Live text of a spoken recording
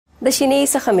De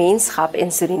Chinese gemeenschap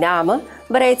in Suriname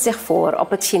bereidt zich voor op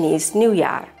het Chinees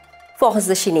Nieuwjaar. Volgens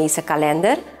de Chinese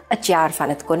kalender het Jaar van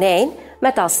het Konijn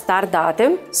met als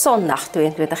startdatum zondag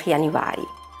 22 januari.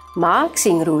 Maar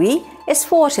Xingrui is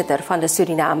voorzitter van de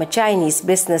Suriname Chinese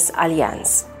Business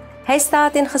Alliance. Hij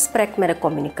staat in gesprek met de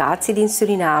Communicatie Dienst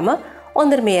Suriname,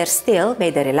 onder meer stil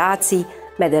bij de relatie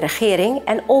met de regering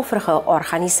en overige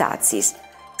organisaties.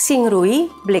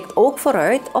 Xingrui blikt ook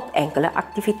vooruit op enkele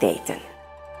activiteiten.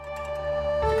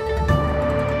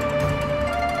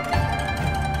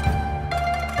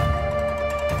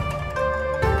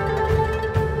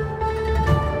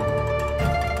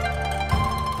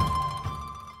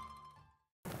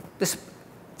 Dus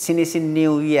Chinese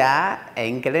Nieuwjaar,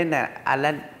 enkele naar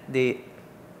alle de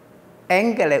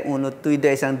enkele onder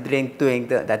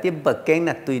 2023, dat is bekend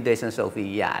na 2000 zoveel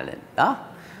jaren. Ja?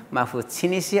 Maar voor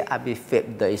Chinese heb je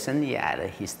 5000 jaar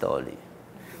historie.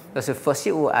 Dus voor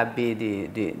je heb je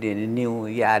de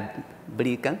nieuwjaar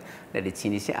blikken, dat de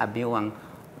Chinese heb je een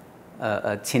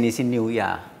Chinese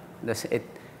Nieuwjaar. Dus het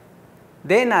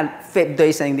daarna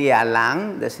 5000 jaar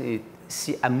lang, dus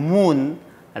si amun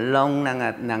lang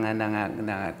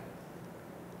nang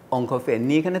ongeveer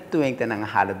 29 nang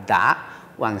half dag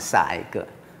wang cycle.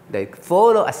 De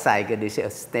follow a cycle dus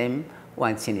een stem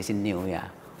wang Chinese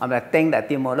Nieuwjaar. Omdat ik denk dat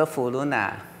die molen follow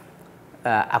na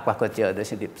aquaculture dus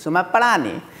die. Suma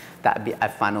plani dat bi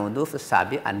afanodo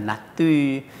sabi an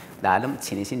natuur dalam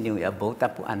Chinese Nieuwjaar bouwt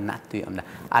op an natuur. Omdat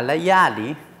alle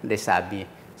jaren de sabi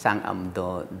sang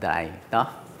amdo dai, toch?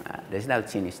 Dus dat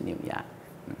Chinese Nieuwjaar.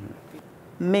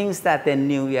 Means dat de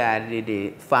nieuwjaar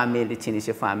de familie,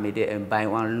 Chinese familie en bij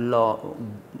een lo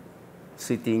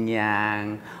sitting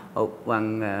op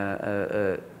een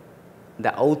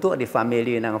de auto de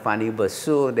familie nang familie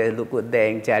besu de luku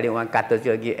deng cari een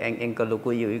katojogi enkele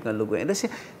luku yu kan luku. Dus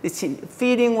de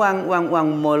feeling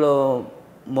wang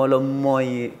molo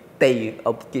mooi tei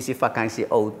op kisi vakantie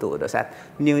auto. Dus dat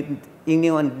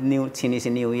nieuw Chinese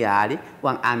nieuwjaar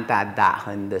wang aantal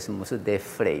dagen dus moest de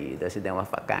vrij dus de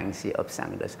vakantie op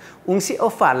zang dus ungsi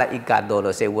ofala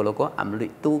ikadolo se woloko am lu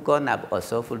tuko na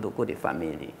also voor de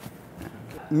familie.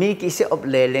 Mi kisi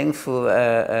opleiding voor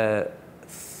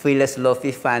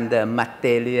filosofie van de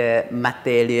materiële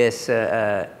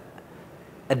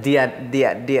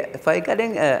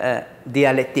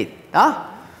dialectiek.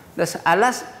 Dus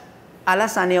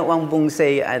alles aan je wang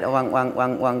bungse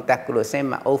wang taklose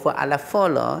maar over alle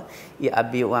follow je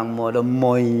abi wang modo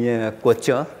mooi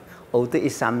kocho auto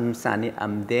isam sani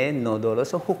amde nodolo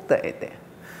so hukta ete.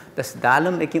 Dus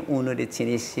daarom ik uno de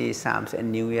Chinese sams en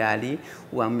nieuwjaar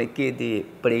wang meke de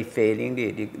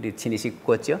preferring de Chinese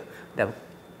kocho dat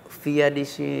via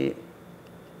deze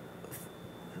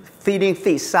feeding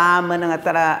feed samen dengan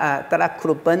tara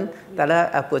gruppen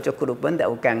tara kocho gruppen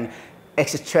dat kan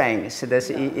exchange. Dus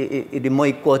de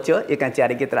mooie kocho, je kan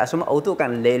cari kita semua auto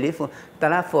kan leli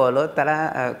tara follow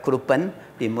tara gruppen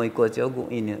die mooie kocho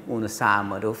in een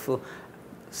samen. Dus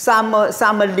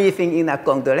samen living in een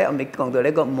kongdole, om ik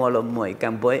kongdole go molo mooi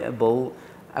kan bouw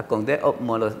een kongdole op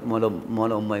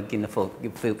molo mooi in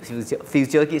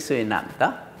future ki Suriname,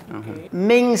 tak?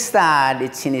 Mengstal de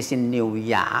Chinese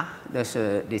Nieuwjaar, dus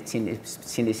de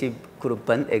Chinese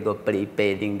gruppen ego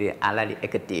preparing de allerlei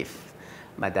actief.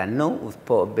 Maar dan nog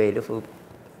voorbeelden voor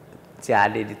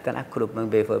jadi di tanah grup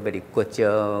bijvoorbeeld die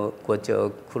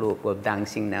kocho grup of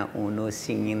dancing na uno,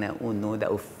 singing na uno,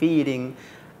 dat feeding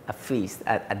a feast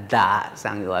a da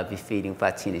sang yo abi feeding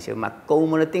van Chinese. Maar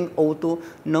komende ting auto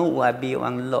no abi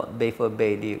wang lot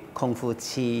bijvoorbeeld die kung fu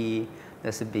chi,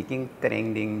 dat is begin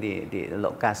training di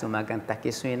lokasi makan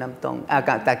taki Suriname tong,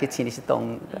 kan taki Chinese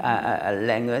tong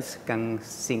language kan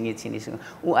singi Chinese.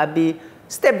 U abi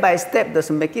step by step dus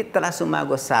meki telah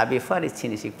sumago sabi for the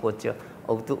Chinese culture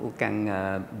auto ukang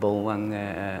bawang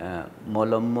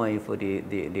molomoy for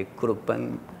the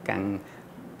gruppen kan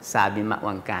sabi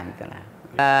makwang kan kala.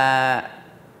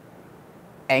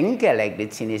 Enkele de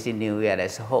Chinese Nieuwjaar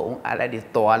is hong ala di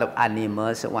 12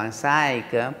 animals wang sai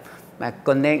ke ma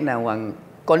connect na wang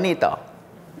konito.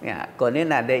 Ya, koni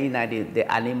na de ina di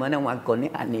animal na wang koni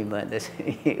animal dus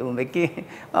umeki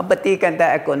mabetikan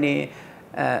ta koni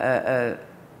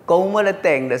kung wala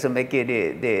teng da sumeki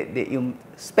de yung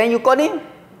spend yung koni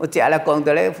uci ala kong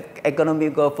dole ekonomi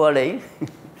go foley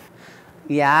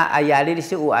ya ayali di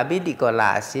si uabi di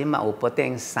kolasi ma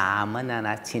upoteng sama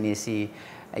na Chinese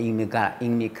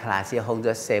imigrasi hong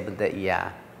do 70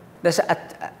 ya das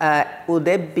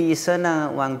ude bisa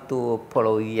na wang tu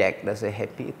project das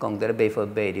happy kong dole before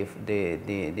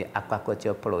de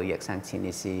aquaculture project sang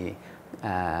Chinese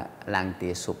lang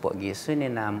di support gi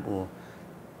Suriname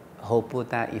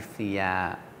hoputa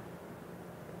ifia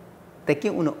Teki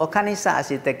unu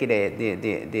organisasi teki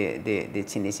de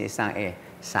Chinese sang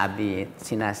sabi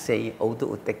Chinese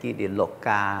auto teki di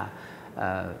lokal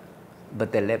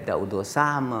betelep da udo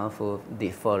sama fu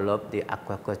develop di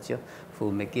aquaculture fu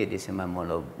meki di sema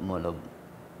molo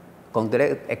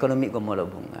kongre ekonomi ko molo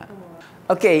bunga.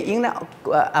 Okay, ingna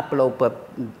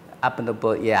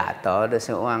upload ya to de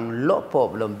seorang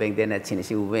lopop lombeng dena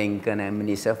Chinese wing kana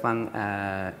minister fang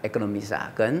ekonomi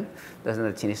saken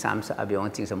de Chinese samsa abi orang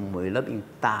Chinese muilab in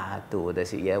ta tu de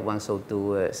si ya wang so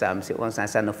tu samse wang san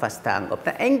no fastang op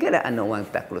ta enkele anu wang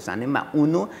taklusan ma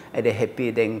uno ade happy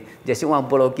deng jesi wang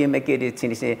boloki meke di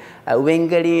Chinese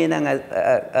wingeli nang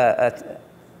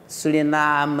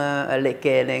Suriname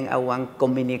lekeleng awang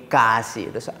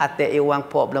komunikasi terus ate awang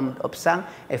problem opsang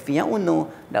efia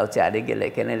uno dau jadi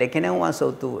lekeleng wang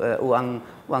so tu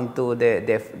wang tu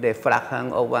de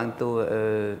frahang o wang tu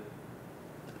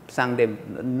sang de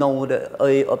no de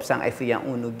opsang efia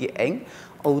uno gieng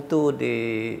auto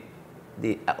de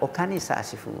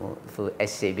organisasi fu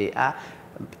SCBA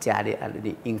jadi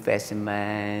di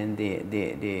investment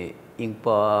di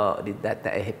import di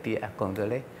data happy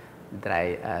akongole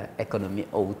dry ekonomi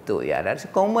auto ya dan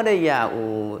sekomoda ya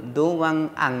do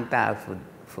wang angta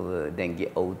fu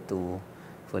dengi auto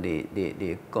fu di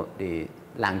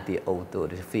langti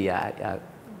auto di via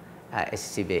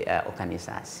SCB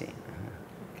organisasi.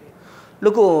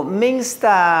 Luku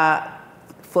mingsta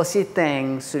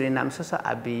fositeng Suriname sosa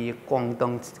abi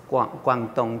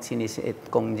Guangdong Chinese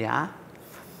Kongja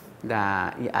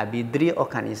da i abi dri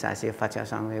organisasi faca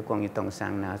sang Guangdong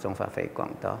sang na song fa fei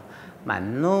Guangdong. Mà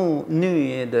nu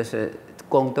de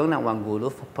Guangdong na wangulu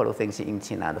provinsi in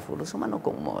China de fulu sama no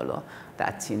komolo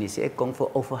ta Chinese kong fu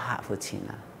overige fu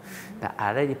China. Da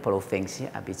ada di provinsi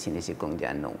abi Chinese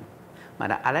Kongjano.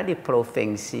 Mana ada di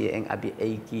provinsi yang abi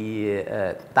eki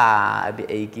ta abi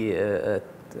eki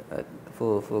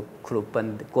fu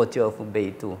klupen kojo fu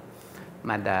beitu.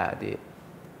 Mada di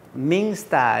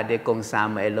Mingsta de kong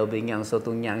sama lobby yang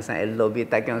satu yang sa lobby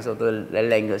tak yang satu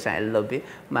lenggo sa lobby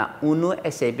ma uno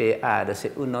SCBA de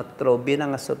se uno trobi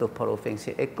nang satu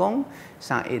provinsi ekong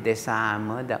sang ide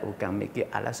sama da ukang miki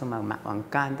ala semang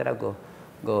mangkan tra go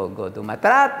tu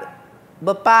matrat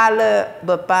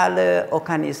bepala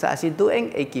organisasi tu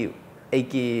eki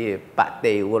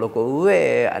partai woloko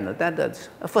we anu ta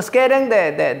forskedeng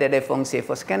de fungsi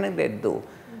forskedeng de do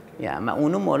ya ma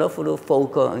uno molo fulu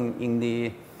fokus in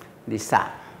di sa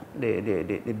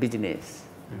di business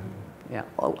ya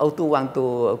auto wang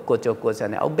tu koco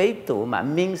sana au beitu ma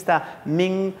ming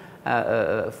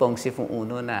fungsi fu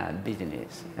uno na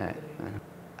business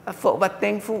fo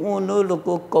bateng fu uno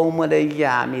luko komoda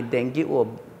ya mi dengi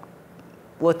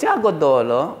wo cha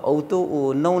godolo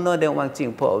auto no de wang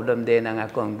ching problem de na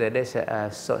ngakong de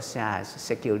social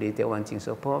security wang ching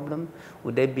so problem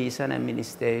ude bisa na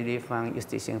ministry fang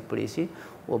justice and police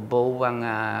wo bo wang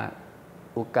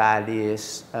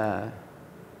ukalis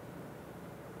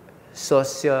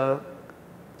social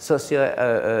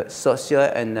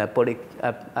and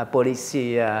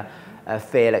policy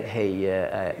fair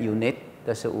unit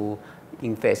that's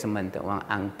investment wang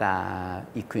angta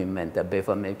equipment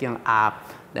before making app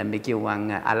dan making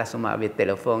wang ala semua with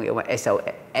telephone wang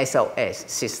SOS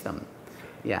system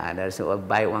ya dari so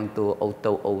buy wang tu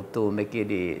auto making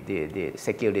di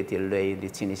security lay di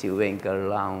Chinese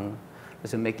wengkel long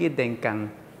so meki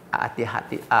dengkang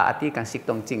hati kan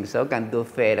siktong cingso kan do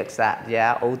felak sa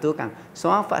ya auto kan so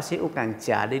fasi ukang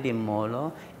jadi di molo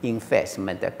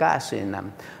investment ka Suriname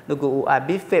lugu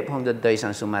abi feb hong de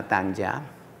doisan sumatang ja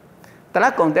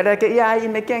tala kong de ke ya i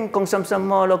meken konsumsi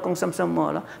molo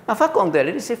ma fa kong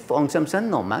de se konsumsi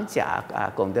no mang ja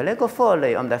kong de ko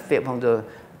fole om da feb hong de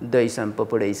doisan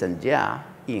population ja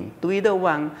in tui de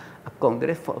wang kong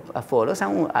de follow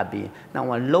sang abi na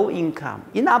one low income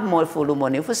enough more follow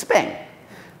money for spend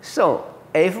so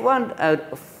if one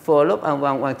follow and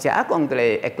one cha kong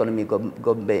de economy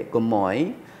go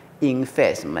moi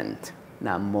investment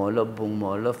na molo bung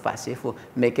molo fasi fu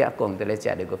make a kong de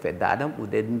cha de go fe dadam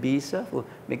uden bisa fu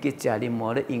make cha di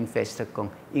molo invest kong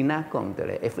ina kong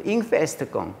de if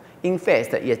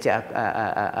invest ya cha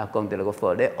kong de go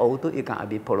for de auto ikan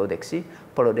abi produksi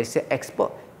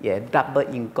export ya double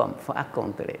income for a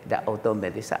country that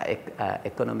automatic sa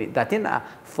economy datin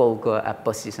focus a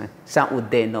position sa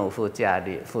udeno fu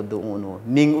jadi fu du uno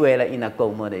ming we la ina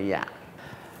komo de ya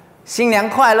新年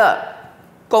快乐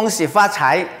恭喜发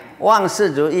财万事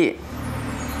如意